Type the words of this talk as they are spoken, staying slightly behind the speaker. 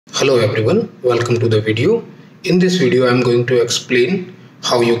Hello everyone, welcome to the video. In this video I am going to explain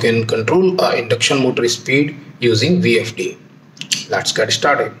how you can control a induction motor speed using VFD. Let's get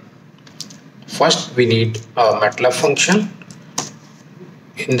started. First we need a Matlab function.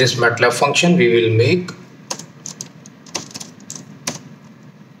 In this Matlab function we will make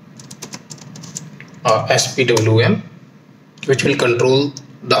a SPWM which will control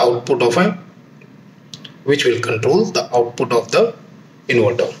the output of the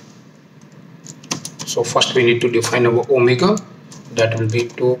inverter. So first we need to define our omega, that will be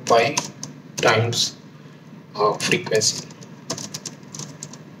 2 pi times frequency.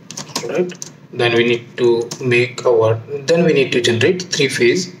 Alright, then we need to generate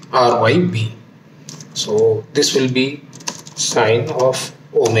three-phase RYB. So this will be sine of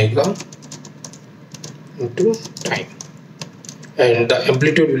omega into time, and the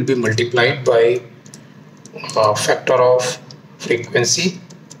amplitude will be multiplied by a factor of frequency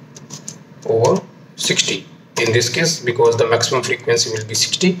over 60 in this case, because the maximum frequency will be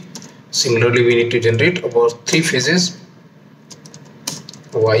 60. Similarly, we need to generate about three phases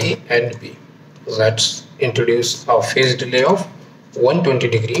Y and B. Let's introduce a phase delay of 120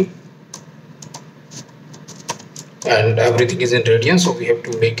 degree, and everything is in radian, so we have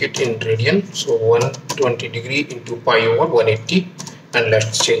to make it in radian. So 120 degree into pi over 180, and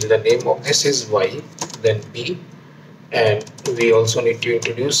let's change the name of this is Y, then B, and we also need to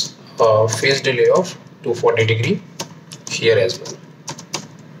introduce a phase delay of 240 degree here as well.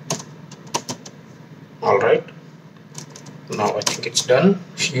 Alright, now I think it's done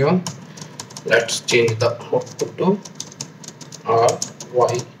here. Let's change the output to R,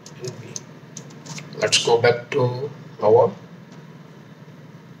 Y and B. Let's go back to our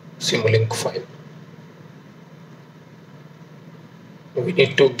Simulink file. We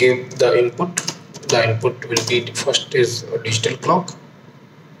need to give the input. The input will be, first is a digital clock,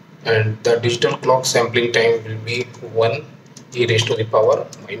 and the digital clock sampling time will be 1 e raised to the power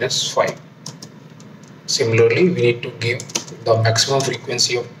minus 5. Similarly, we need to give the maximum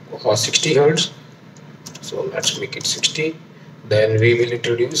frequency of 60 Hz. So let's make it 60. Then we will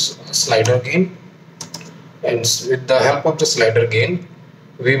introduce a slider gain, and with the help of the slider gain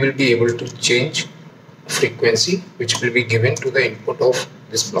we will be able to change frequency which will be given to the input of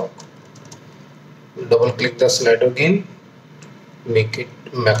this block. Double click the slider gain, make it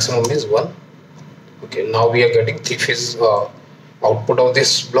maximum is 1. Okay, now we are getting three-phase output of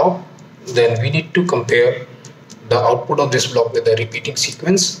this block. Then we need to compare the output of this block with the repeating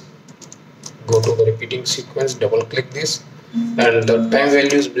sequence. Go to the repeating sequence, double click this, and the time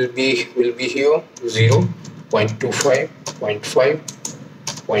values will be here 0, 0.25, 0.5,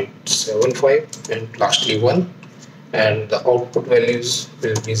 0.75, and lastly 1, and the output values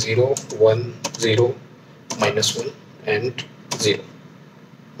will be 0, 1, 0, minus 1 and 0.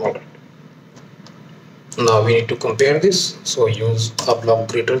 Alright, now we need to compare this, so use a block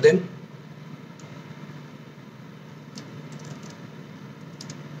greater than.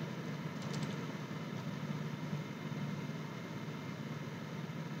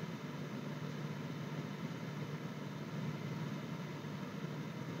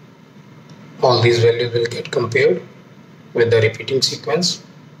 All these values will get compared with the repeating sequence.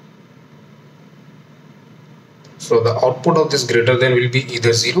 So the output of this greater than will be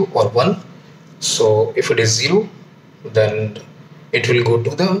either 0 or 1. So if it is 0, then it will go to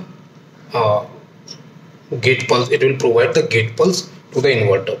the gate pulse. It will provide the gate pulse to the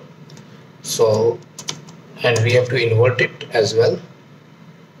inverter. So, and we have to invert it as well.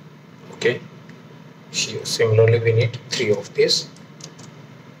 Okay, here similarly we need 3 of this.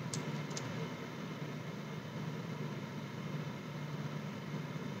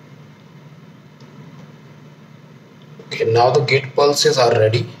 Okay, now the gate pulses are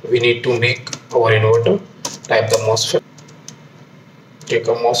ready. We need to make our inverter. Type the MOSFET. Take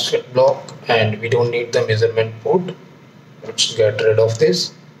a MOSFET block, and we don't need the measurement port. Let's get rid of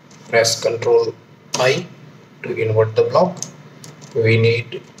this. Press Control I to invert the block. We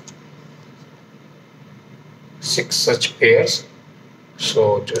need 6 such pairs.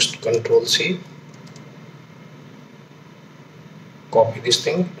 So just Control C. Copy this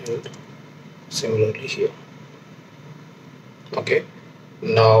thing, and similarly here. Okay,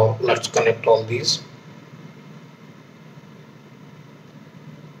 now let's connect all these.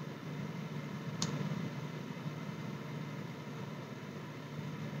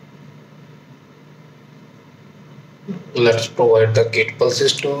 Let's provide the gate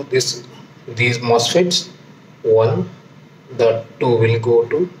pulses to these MOSFETs. 1, the 2 will go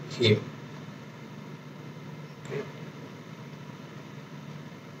to here. Okay.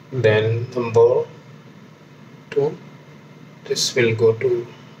 Then number 2, this will go to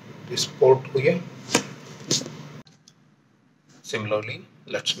this port here. Similarly,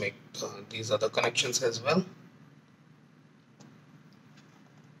 let's make these other connections as well.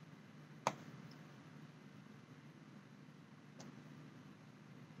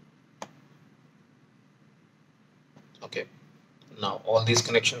 Okay, now all these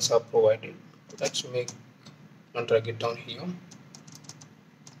connections are provided. Let's make and drag it down here.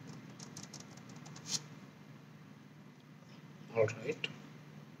 All right.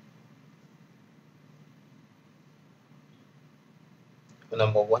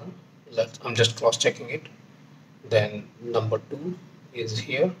 Number one, I'm just cross checking it. Then number two is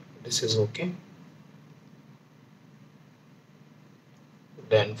here. This is okay.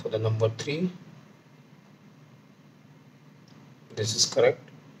 Then for the number three, this is correct.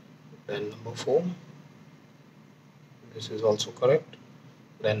 Then number four, this is also correct.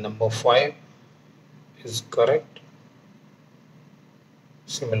 Then number five is correct.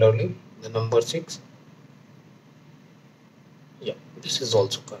 Similarly, the number six, yeah, this is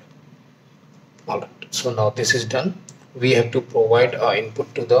also correct. All right, so now this is done. We have to provide our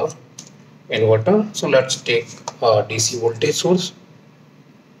input to the inverter. So let's take a DC voltage source.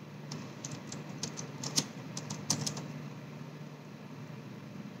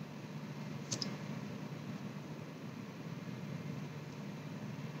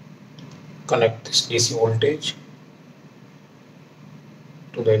 Connect this DC voltage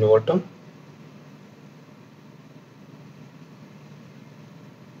to the inverter.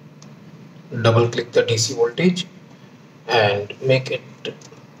 Double click the DC voltage and make it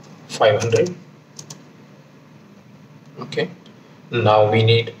 500. Okay, now we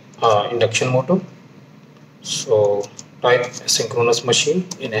need induction motor. So type synchronous machine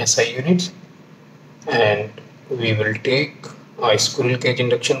in SI units, and we will take a squirrel cage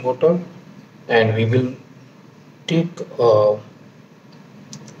induction motor, and we will take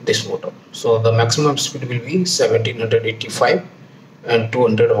this motor. So the maximum speed will be 1785 and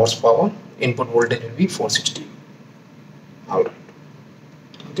 200 horsepower. Input voltage will be 460. All right.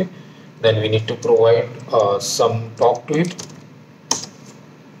 Okay. Then we need to provide some torque to it.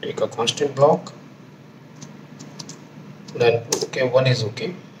 Take a constant block. Then okay, one is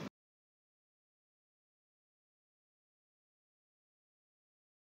okay.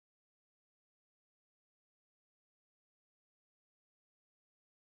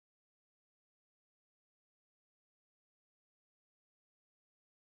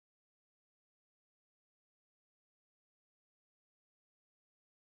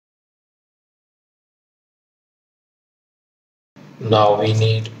 Now we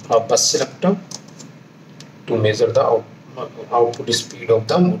need a bus selector to measure the output speed of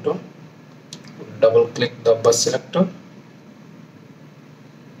the motor. Double click the bus selector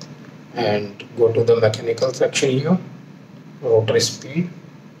and go to the mechanical section here. Rotor speed.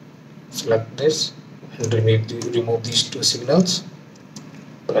 Select this and remove these two signals.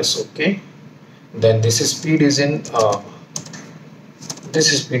 Press OK. Then this speed is in.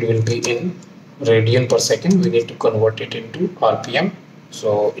 This speed will be in radian per second. We need to convert it into RPM.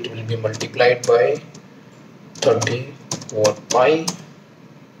 So it will be multiplied by 30 over pi.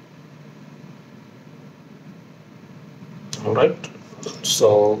 All right.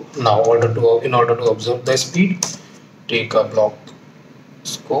 So now in order to observe the speed, take a block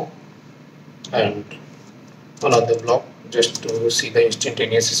scope and another block just to see the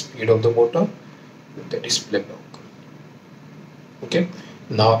instantaneous speed of the motor with the display block. Okay,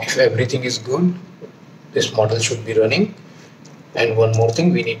 now if everything is good, this model should be running. And one more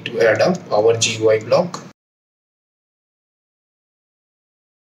thing, we need to add up our GUI block.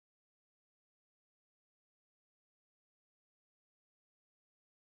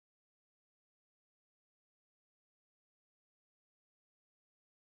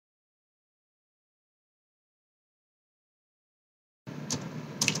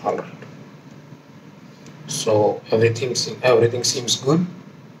 All right, so everything seems good.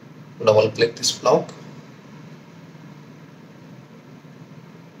 Double click this block.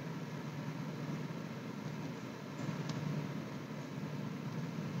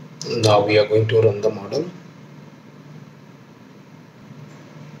 Now we are going to run the model.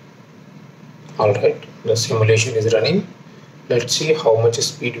 All right, the simulation is running. Let's see how much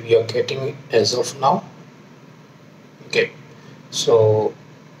speed we are getting as of now. Okay, so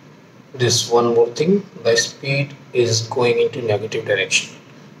this one more thing, the speed is going into negative direction.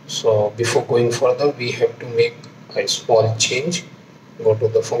 So before going further, we have to make a small change. Go to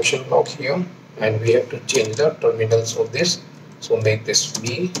the function block here, and we have to change the terminals of this. So make this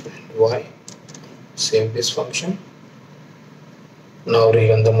B and Y. Save this function. Now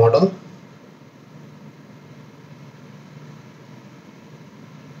rerun the model.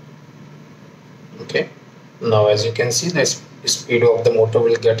 Okay, now as you can see, the speed of the motor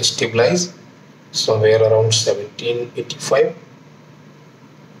will get stabilized somewhere around 1785.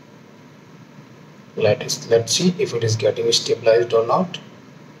 Let's see if it is getting stabilized or not.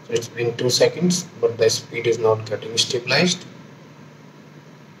 So it's been 2 seconds, but the speed is not getting stabilized.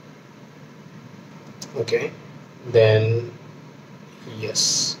 Okay, then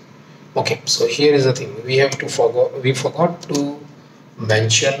yes. Okay, so here is the thing, we forgot to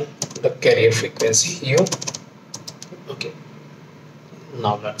mention the carrier frequency here. Okay,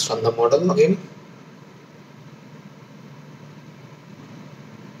 now let's run the model again.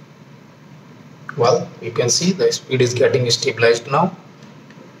 Well, you can see the speed is getting stabilized now.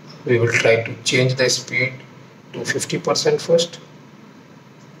 We will try to change the speed to 50% first.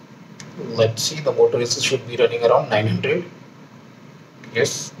 Let's see, the motor should be running around 900.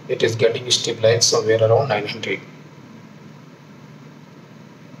 Yes, it is getting stabilized somewhere around 900.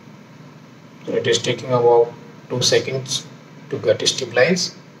 So it is taking about 2 seconds to get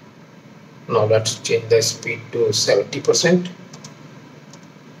stabilized. Now let's change the speed to 70%.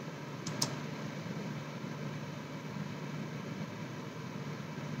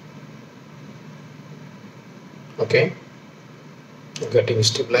 Okay, getting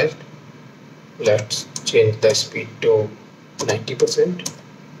stabilized. Let's change the speed to 90%.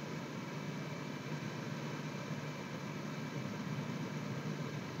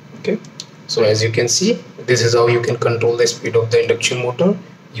 Okay, so as you can see, this is how you can control the speed of the induction motor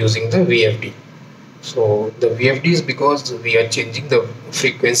using the VFD. So the VFD is because we are changing the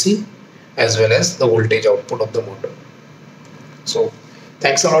frequency as well as the voltage output of the motor. So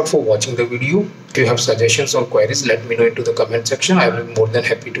thanks a lot for watching the video. If you have suggestions or queries, let me know into the comment section. I will be more than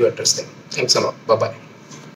happy to address them. Thanks a lot. Bye bye.